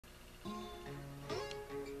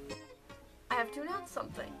have to announce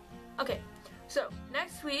something. Okay, so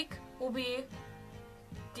next week will be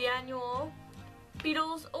the annual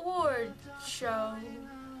Beatles Award show.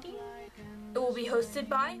 It will be hosted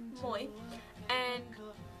by Moy, and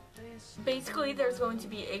basically there's going to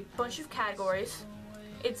be a bunch of categories.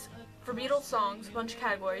 It's for Beatles songs, a bunch of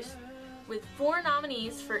categories, with 4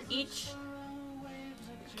 nominees for each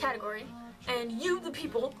category, and you, the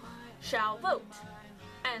people, shall vote.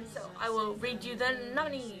 And so I will read you the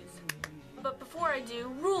nominees. But before I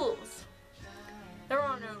do, rules. There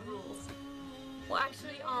are no rules. Well,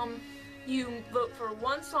 actually, you vote for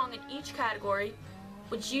 1 song in each category,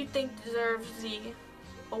 which you think deserves the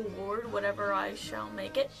award, whatever I shall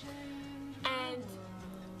make it. And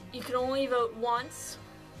you can only vote once.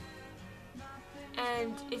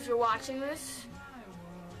 And if you're watching this,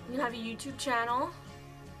 you have a YouTube channel,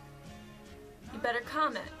 you better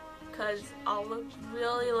comment, because I'll look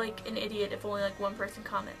really like an idiot if only like 1 person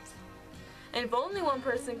comments. And if only 1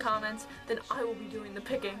 person comments, then I will be doing the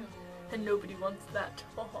picking, and nobody wants that.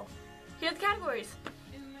 Here are the categories.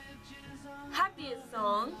 Happiest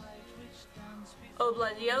song,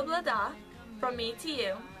 Obla-Di-Obla-Da, From Me to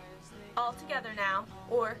You, All Together Now,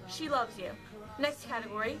 or She Loves You. Next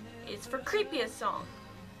category is for creepiest song.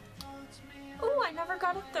 Ooh, I never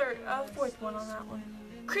got a 4th one on that one.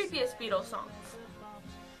 Creepiest Beatles songs.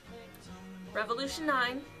 Revolution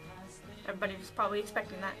 9, everybody was probably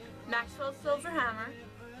expecting that. Maxwell's Silver Hammer,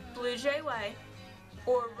 Blue Jay Way,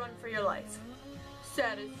 or Run for Your Life.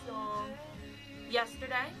 Saddest song,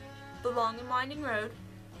 Yesterday, The Long and Winding Road,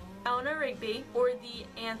 Eleanor Rigby, or the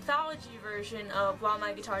Anthology version of While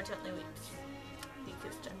My Guitar Gently Weeps. The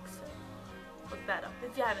acoustic, so look that up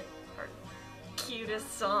if you haven't heard it.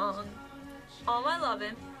 Cutest song, All My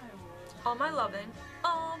Lovin', All My Lovin',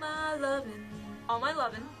 All My Lovin', All My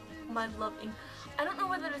Lovin', My Loving. I don't know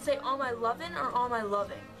whether to say All My Lovin' or All My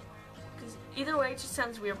Loving, because either way it just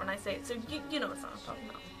sounds weird when I say it, so you know what song I'm talking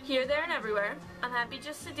about. Here, There, and Everywhere, I'm Happy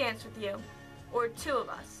Just to Dance With You, or Two of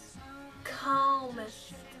Us.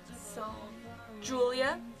 Calmest song,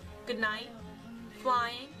 Julia, Goodnight,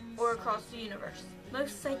 Flying, or Across the Universe.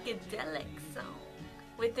 Most psychedelic song,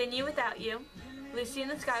 Within You, Without You, Lucy in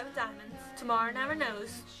the Sky with Diamonds, Tomorrow Never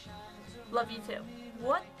Knows, Love You Too.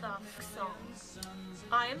 What the f song?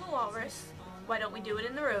 I Am a Walrus, Why Don't We Do It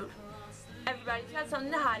in the Road, Everybody's Got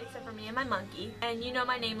Something to Hide Except for Me and My Monkey, and You Know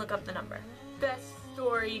My Name, Look Up the Number. Best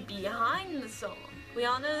story behind the song. We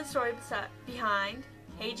all know the story behind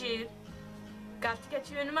Hey Jude, Got to Get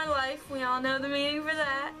You Into My Life, we all know the meaning for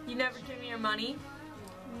that, You Never Give Me Your Money,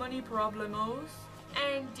 Money Problemos,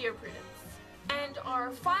 and Dear Prudence. And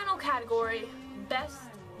our final category, Best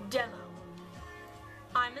Demo.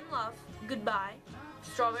 I'm in Love, Goodbye,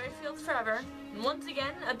 Strawberry Fields Forever, and once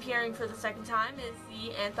again, appearing for the 2nd time is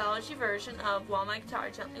the Anthology version of While My Guitar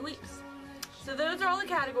Gently Weeps. So those are all the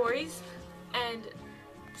categories, and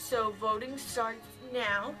so voting starts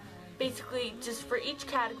now. Basically, just for each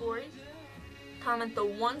category, comment the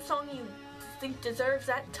 1 song you think deserves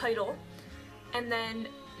that title, and then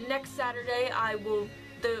next Saturday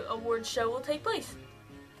the award show will take place.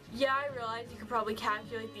 Yeah, I realize you could probably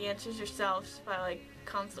calculate the answers yourselves by like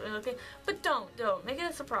constantly looking, but don't make it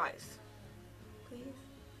a surprise, please.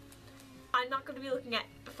 I'm not going to be looking at,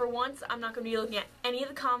 for once, I'm not going to be looking at any of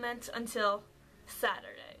the comments until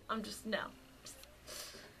Saturday. No.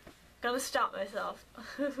 Gonna stop myself.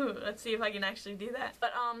 Let's see if I can actually do that.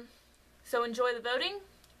 But so enjoy the voting.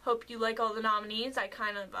 Hope you like all the nominees. I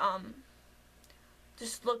kind of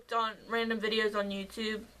just looked on random videos on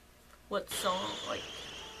YouTube, what song, like,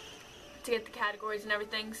 to get the categories and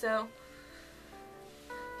everything. So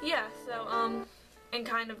yeah, so and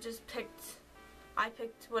kind of just I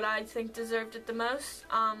picked what I think deserved it the most.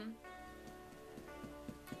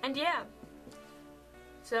 And yeah,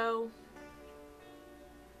 so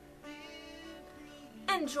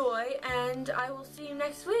enjoy, and I will see you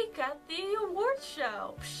next week at the award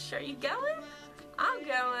show. Psh, are you going? I'm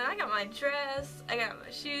going. I got my dress, I got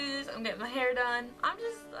my shoes, I'm getting my hair done. I'm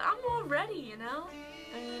all ready, you know?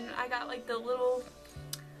 I mean, I got like the little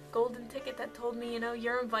golden ticket that told me, you know,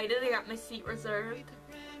 you're invited. I got my seat reserved.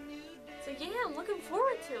 So yeah, I'm looking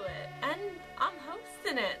forward to it, and I'm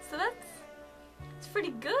hosting it, so it's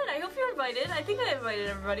pretty good. I hope you're invited. I think I invited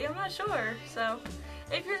everybody, I'm not sure. So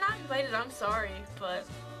if you're not invited, I'm sorry, but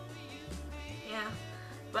yeah.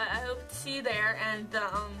 But I hope to see you there, and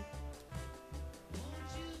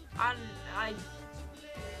I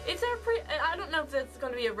don't know if it's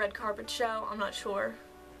going to be a red carpet show. I'm not sure.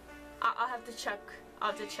 I'll have to check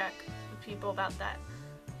with people about that.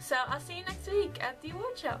 So I'll see you next week at the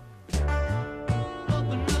award show.